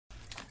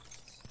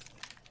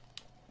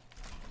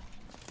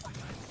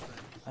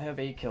I have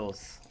 8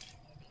 kills.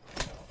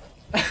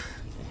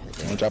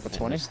 Wanna drop a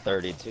 20?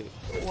 32.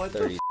 What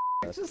 30. the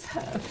f just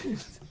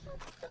happened?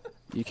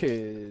 You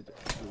could...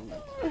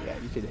 Yeah,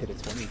 you could hit a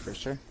 20 for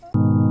sure.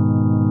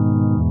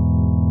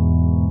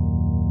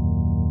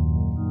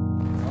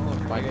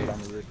 Might get on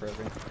the roof,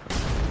 Rovey.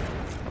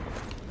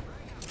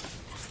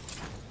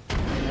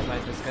 I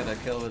might just get a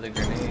kill with a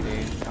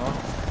grenade, no?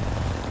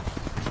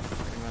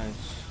 Pretty much.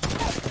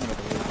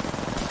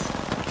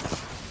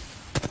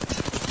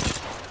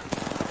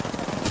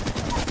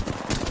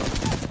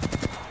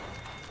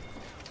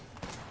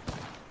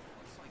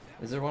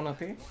 Is there one up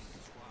here?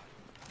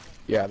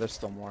 Yeah, there's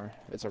still more.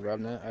 It's a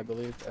revenant, I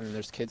believe. And then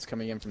there's kids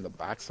coming in from the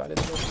back side of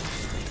the building.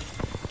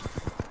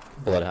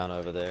 Bloodhound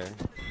over there.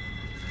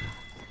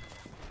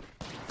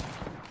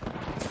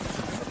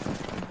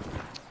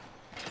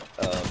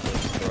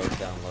 Road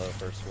down low,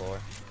 first floor.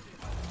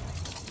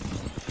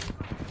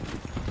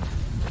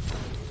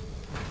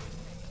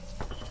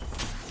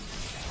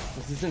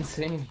 This is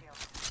insane.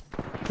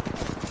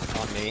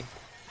 On me.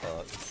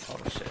 Fuck. Oh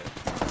shit.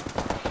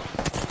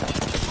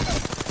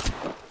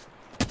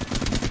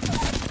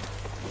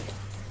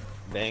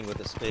 Bang with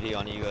the spitty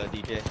on you,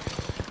 DJ.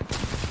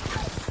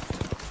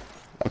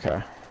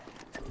 Okay.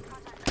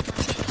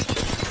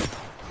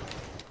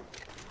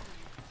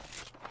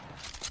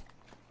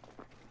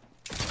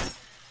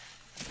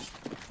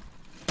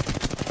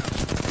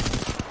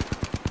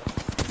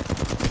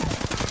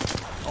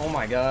 Oh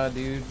my god,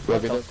 dude.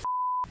 What the f?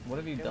 What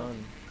have you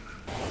done?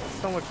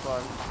 So much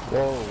fun.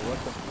 Whoa, what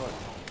the fuck?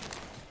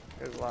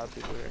 There's a lot of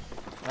people here.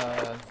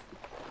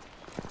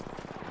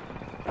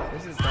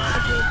 This is not a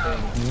good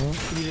thing.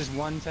 You just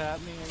one tap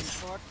me and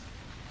fucked?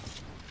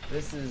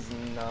 This is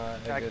not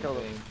a good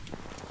thing.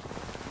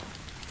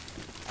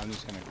 I'm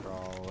just gonna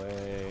crawl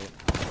away.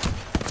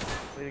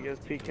 Need to get his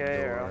PK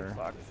or I'm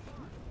fucked.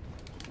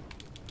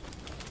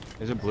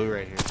 There's a blue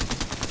right here.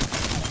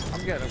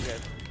 I'm good, I'm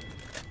good.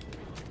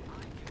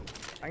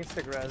 I can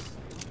stick res.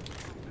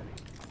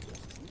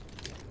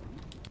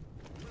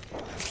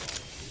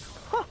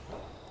 Huh.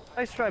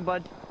 Nice try,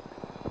 bud.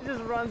 He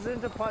just runs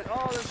into punch.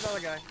 Oh, there's another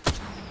guy.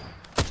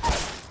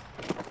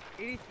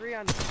 83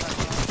 on the side.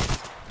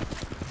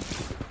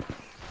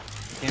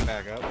 Can't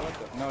back up. What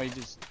the? No, he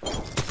just.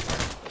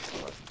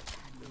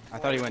 I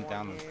thought he went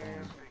down the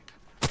thing.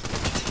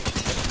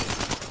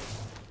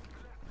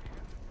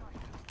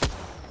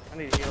 I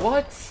need to heal.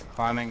 What?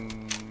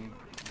 Climbing.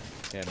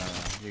 Yeah, no,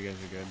 you guys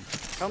are good.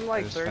 Come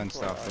like I just third fenced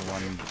floor. off the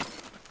one.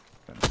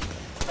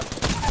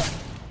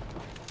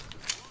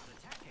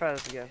 Try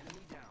this again.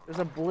 There's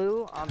a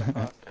blue on the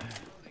cross.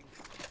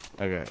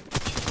 Okay.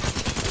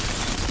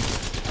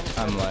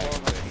 I'm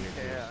lagging right here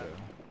too, Yeah.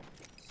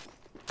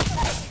 so.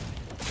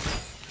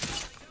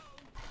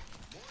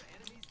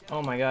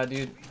 Oh my god,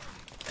 dude.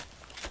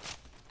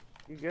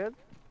 You good?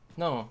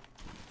 No.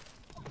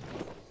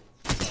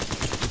 What the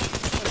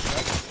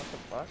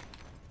fuck?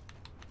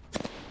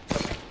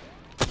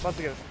 About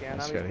to get a scan I on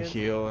just me, gotta kid.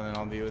 heal and then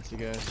I'll be with you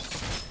guys.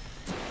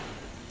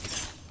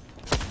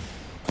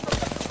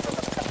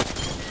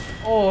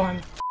 Oh, I'm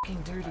f***ing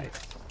dirty.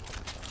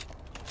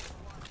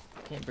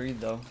 Can't breathe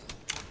though.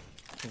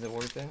 Is it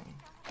worth it?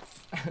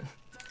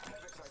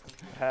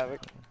 Havoc.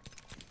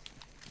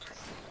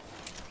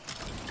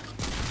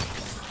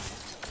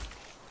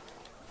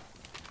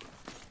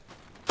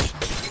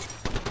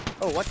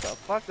 Oh, what the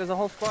fuck? There's a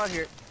whole squad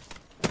here.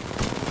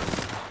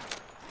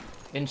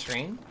 In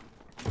train?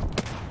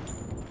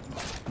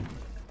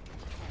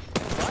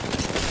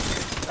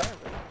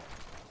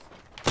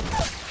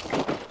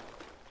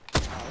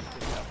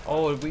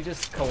 Oh, we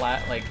just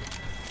collapsed, like,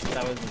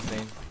 that was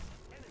insane.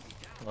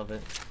 Love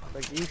it.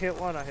 Like, you hit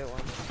one, I hit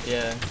one.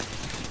 Yeah.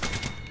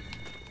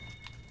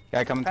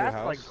 Guy coming through the Path,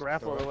 house. like,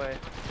 grapple Door. away.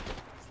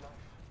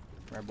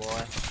 Right, boy.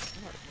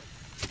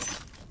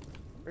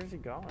 Where's he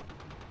going?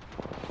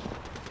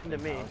 Into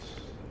me.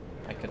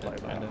 I couldn't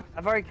find it.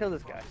 I've already killed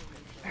this guy.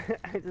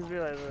 I just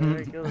realized I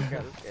already killed this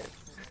guy this game.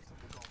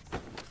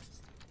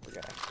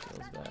 Okay.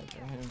 Feels bad for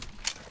him.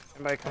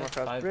 Anybody come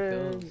across 5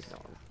 bridge? kills. No.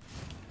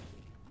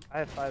 I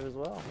have 5 as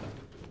well.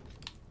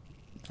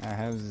 I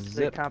have Big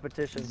zip.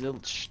 competition.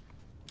 Zilch.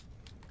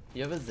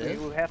 You have a We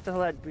zip? have to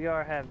let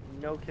BR have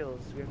no kills.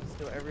 We have to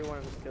steal every one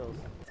of his kills.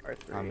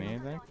 R3. On me, I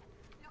think.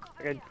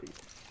 Okay.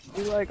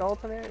 You like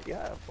alternate?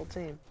 Yeah, full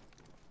team.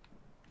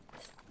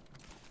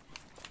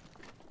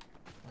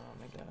 Oh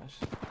my gosh.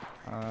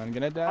 I'm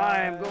gonna die.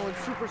 I am going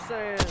Super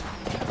Saiyan.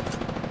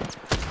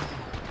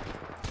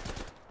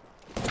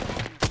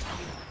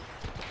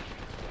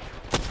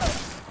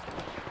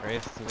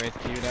 Wraith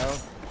queued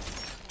out.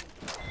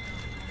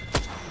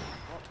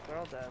 Oh, they're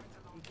all dead.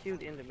 He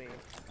queued into me.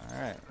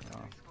 Alright,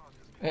 well,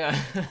 Yeah.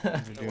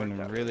 you're doing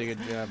a really good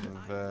job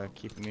of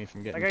keeping me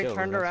from getting Like, I killed.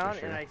 turned that's for around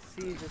sure. and I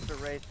see just a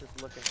Wraith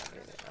just looking at me.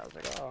 I was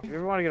like, oh. If you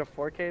ever want to get a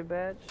 4K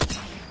badge, just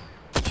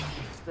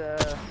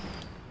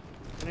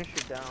finish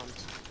your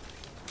downs.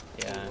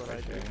 Yeah, what for I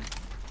do. sure.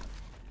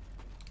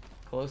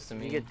 Close to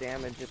me. You get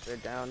damage if they're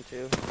down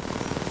too.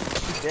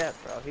 He's dead,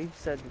 bro. He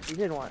said he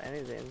didn't want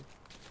anything.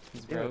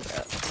 He's to do with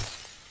broke. that.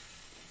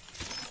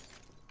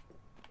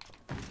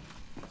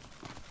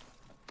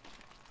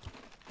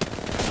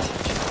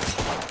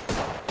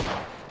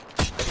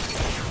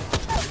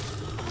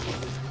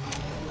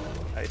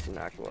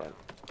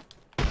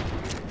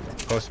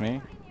 close to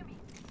me.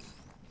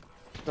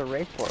 The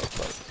Wraith portal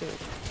close too.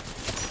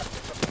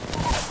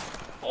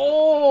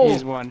 Oh!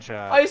 He's one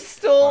shot. I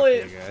stole Fuck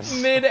it you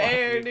guys.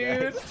 mid-air, Fuck you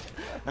dude.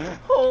 guys.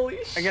 Holy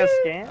shit. I got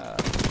scanned.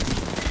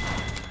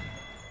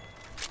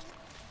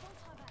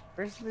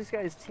 Where's these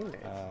guys'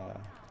 teammates?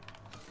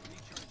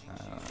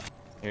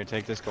 Here,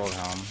 take this gold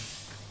helm.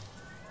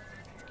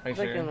 Are you I think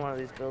sure? in one of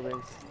these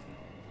buildings.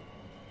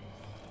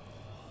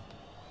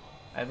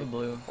 I have a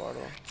blue.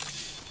 Portal.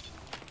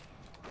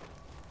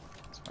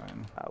 It's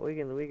fine. We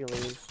can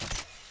leave.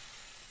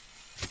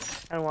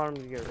 I don't want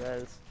him to get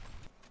res.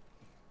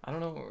 I don't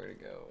know where to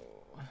go.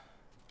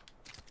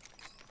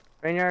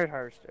 Rainyard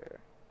Harvester.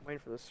 Waiting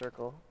for the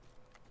circle.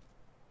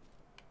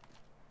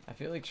 I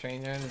feel like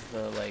train yard is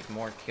the like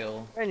more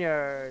kill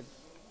Rainyard.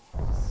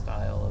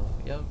 style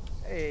of. Yep.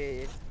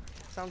 Hey.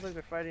 Sounds like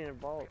they're fighting in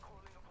bulk.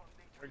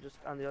 Or just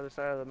on the other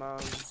side of the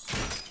mountain.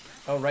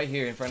 Oh, right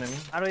here in front of me.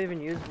 I don't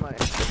even use my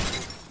the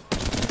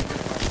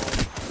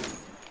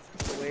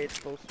way it's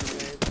supposed to be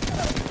made.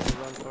 To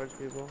run towards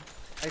people.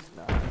 Nice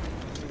not.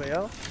 Anybody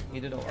else? He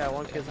did a lot. Yeah, of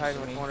one kid's damage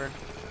hiding in to the me. corner.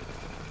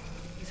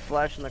 He's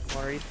flashing the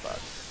corner, he's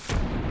fucked.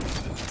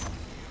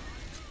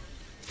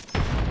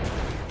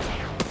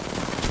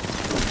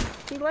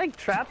 He like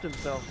trapped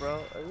himself, bro.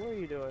 Like, what are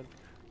you doing?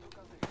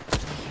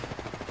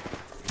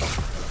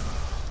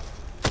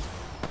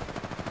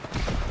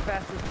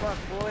 Fast as fuck,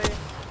 boy.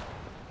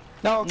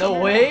 No, No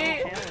here.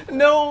 way! Challenge.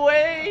 No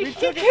way! We He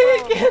took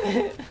can't it get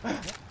it!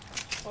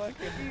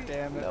 Fucking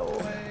damn it. No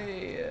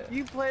way!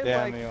 You played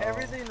Damn like me all.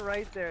 everything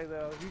right there,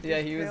 though. Yeah,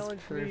 just he was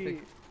challenged me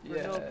perfect. For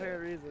no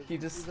apparent reason. He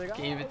just He's like,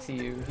 gave "Oh, it to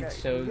you. He okay,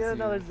 chose you get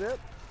another you. zip?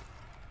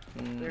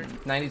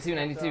 92,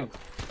 92.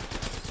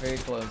 Very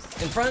close.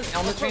 In front,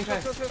 on the train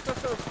tracks. Yeah.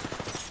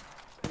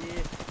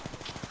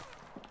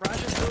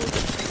 Roger,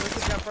 look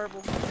at that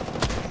purple.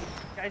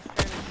 Guy's trying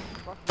to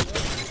fuck me up.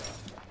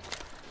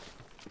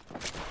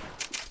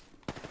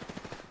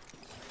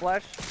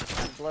 Flash,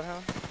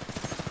 Bloodhound.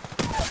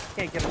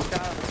 Can't get a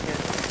shot on this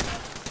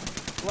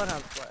kid.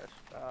 Bloodhound flash.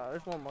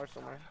 There's one more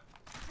somewhere.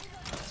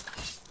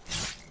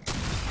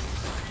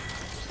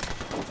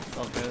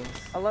 All good.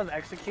 I love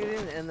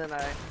executing and then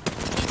I.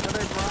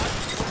 Another block.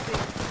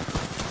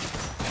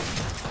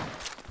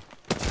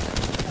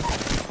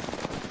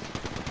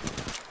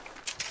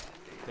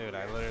 Dude,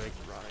 I literally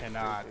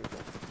cannot.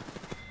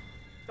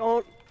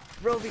 Don't,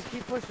 Rovey,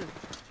 keep pushing.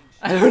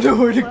 I don't know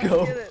where to Let him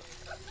go. get it.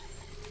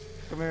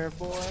 Come here,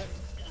 boy.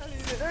 I need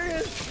it. There he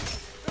is.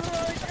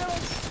 Oh, he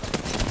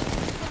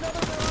goes.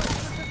 Another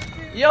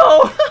one. Yo!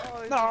 Oh,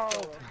 he's No. so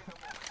low.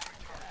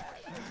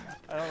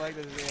 I don't like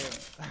this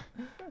game.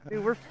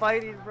 Dude, we're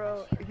fighting,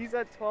 bro. He's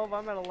at 12,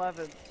 I'm at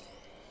 11.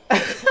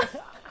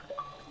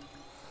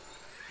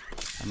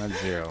 I'm at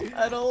 0,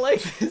 I don't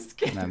like this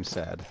game. and I'm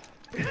sad.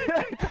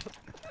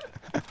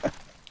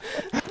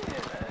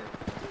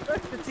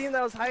 Look, the team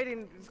that was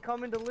hiding is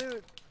coming to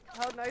loot.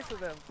 How nice of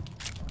them.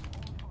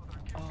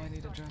 Oh, I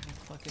need to drop a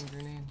fucking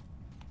grenade.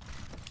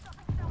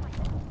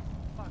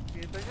 Fuck,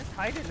 dude, they're just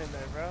hiding in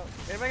there, bro.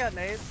 Anybody got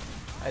nades?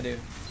 I do. Okay.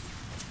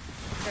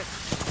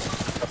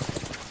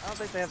 I don't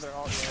think they have their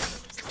ult yet.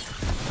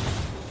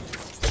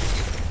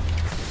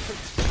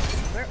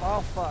 They're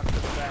all fucked in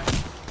the back.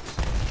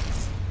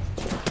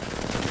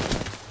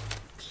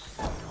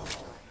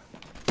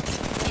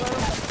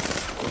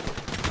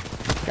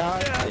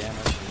 God Yeah. damn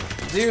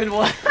it. Dude,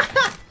 what?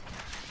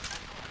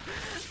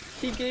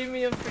 He gave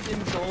me a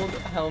freaking gold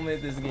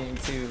helmet this game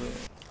too.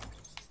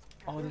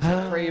 Oh, there's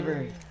a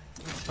Kraber.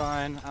 It's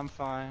fine, I'm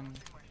fine.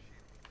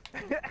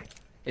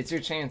 It's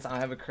your chance. I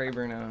have a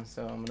Kraber now,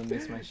 so I'm gonna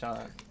miss my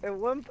shot.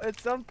 At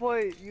some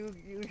point, you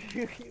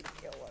kill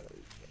one of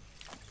these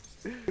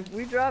guys. If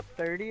we drop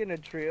 30 in a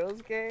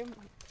trios game,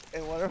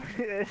 and one of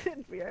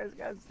VR's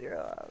got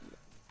 0,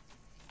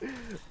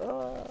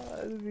 oh,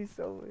 that'd be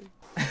so weird.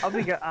 I'll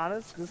be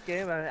honest, this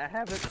game I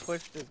haven't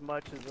pushed as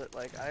much as it.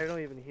 Like I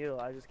don't even heal.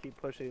 I just keep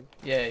pushing.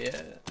 Yeah,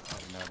 yeah.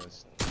 I've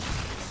noticed.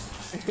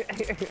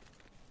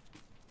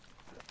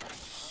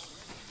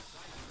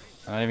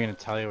 I'm not even gonna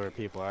tell you where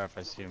people are if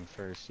I see them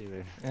first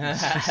either.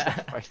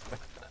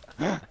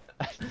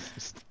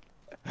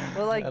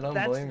 Well, like I don't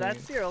blame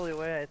that's the only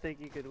way I think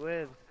you could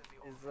win.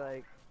 Is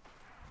like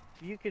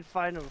if you could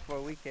find him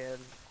before we can.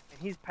 And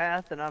he's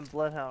Path and I'm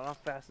Bloodhound. I'm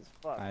fast as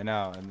fuck. I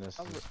know, and this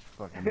is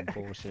fucking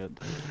bullshit.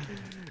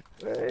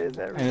 Where is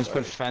And just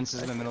put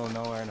fences in the middle of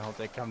nowhere and hope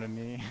they come to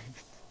me.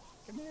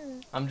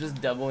 I'm just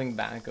doubling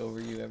back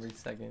over you every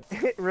second.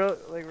 Like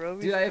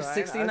Rovey's Dude, I have trying,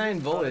 69 I'm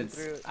just running bullets.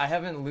 through it. I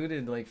haven't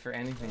looted like for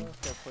anything.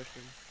 Still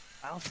pushing.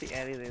 I don't see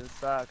anything. It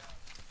sucks.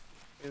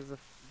 It was a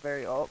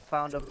very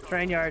found a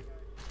train yard.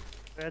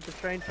 We're at the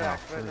train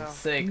tracks right now.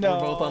 Sick. No. We're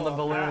both on the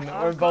balloon. I'm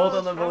We're both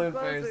on close, the balloon I'm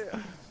close first.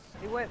 here.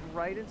 He went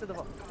right into the.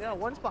 Yeah,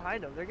 one's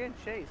behind him. They're getting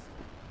chased.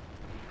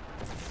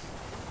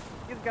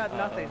 He's got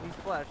nothing. He's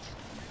flesh.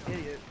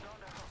 Idiot.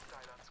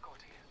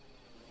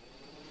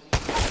 He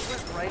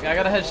went right I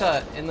got a into the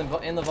headshot in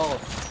the vault. wall.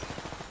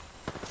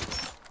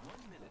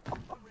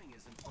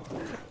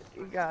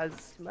 You guys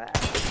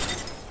smashed.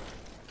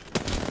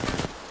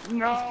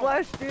 No!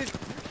 Splash, dude!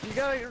 You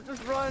gotta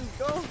just run!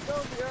 Go,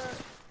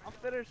 VR! I'll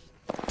finish!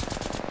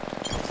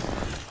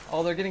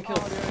 Oh, they're getting killed.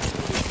 Oh,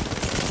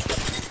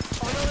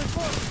 no, there's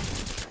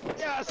four!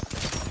 Yes!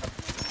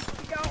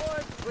 He got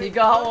one! He Wait,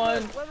 got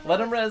one! Let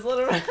him res, let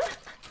him res!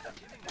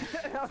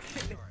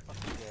 Okay.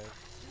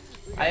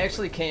 I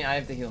actually can't, I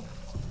have to heal.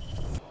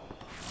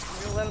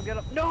 You're gonna let him get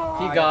up. No!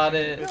 He got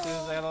it. This is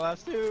the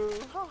last two.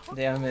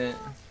 Damn it.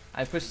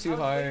 I pushed too I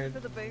was waiting hard. for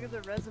the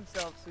Bangler to res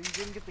himself so you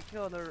didn't get the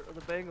kill on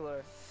the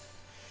Bangler.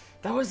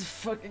 That was a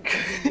fucking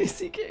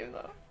crazy game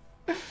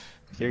though.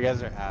 You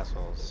guys are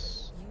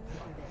assholes.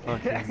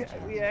 Fucking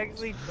We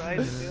actually tried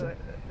to do it.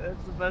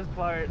 That's the best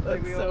part.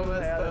 Like, That's we so almost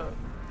messed had up.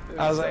 it. It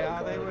I was so like,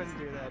 oh, they close. wouldn't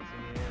do that to me.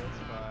 It's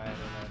fine.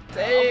 And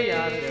then,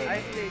 Dang. I'll be honest,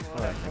 I stayed Alright.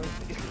 that close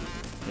to you.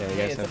 yeah, you Hey,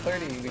 guys it's a have.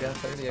 30. We got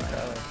 30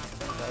 across.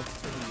 That's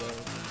pretty good.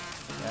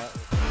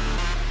 Yeah.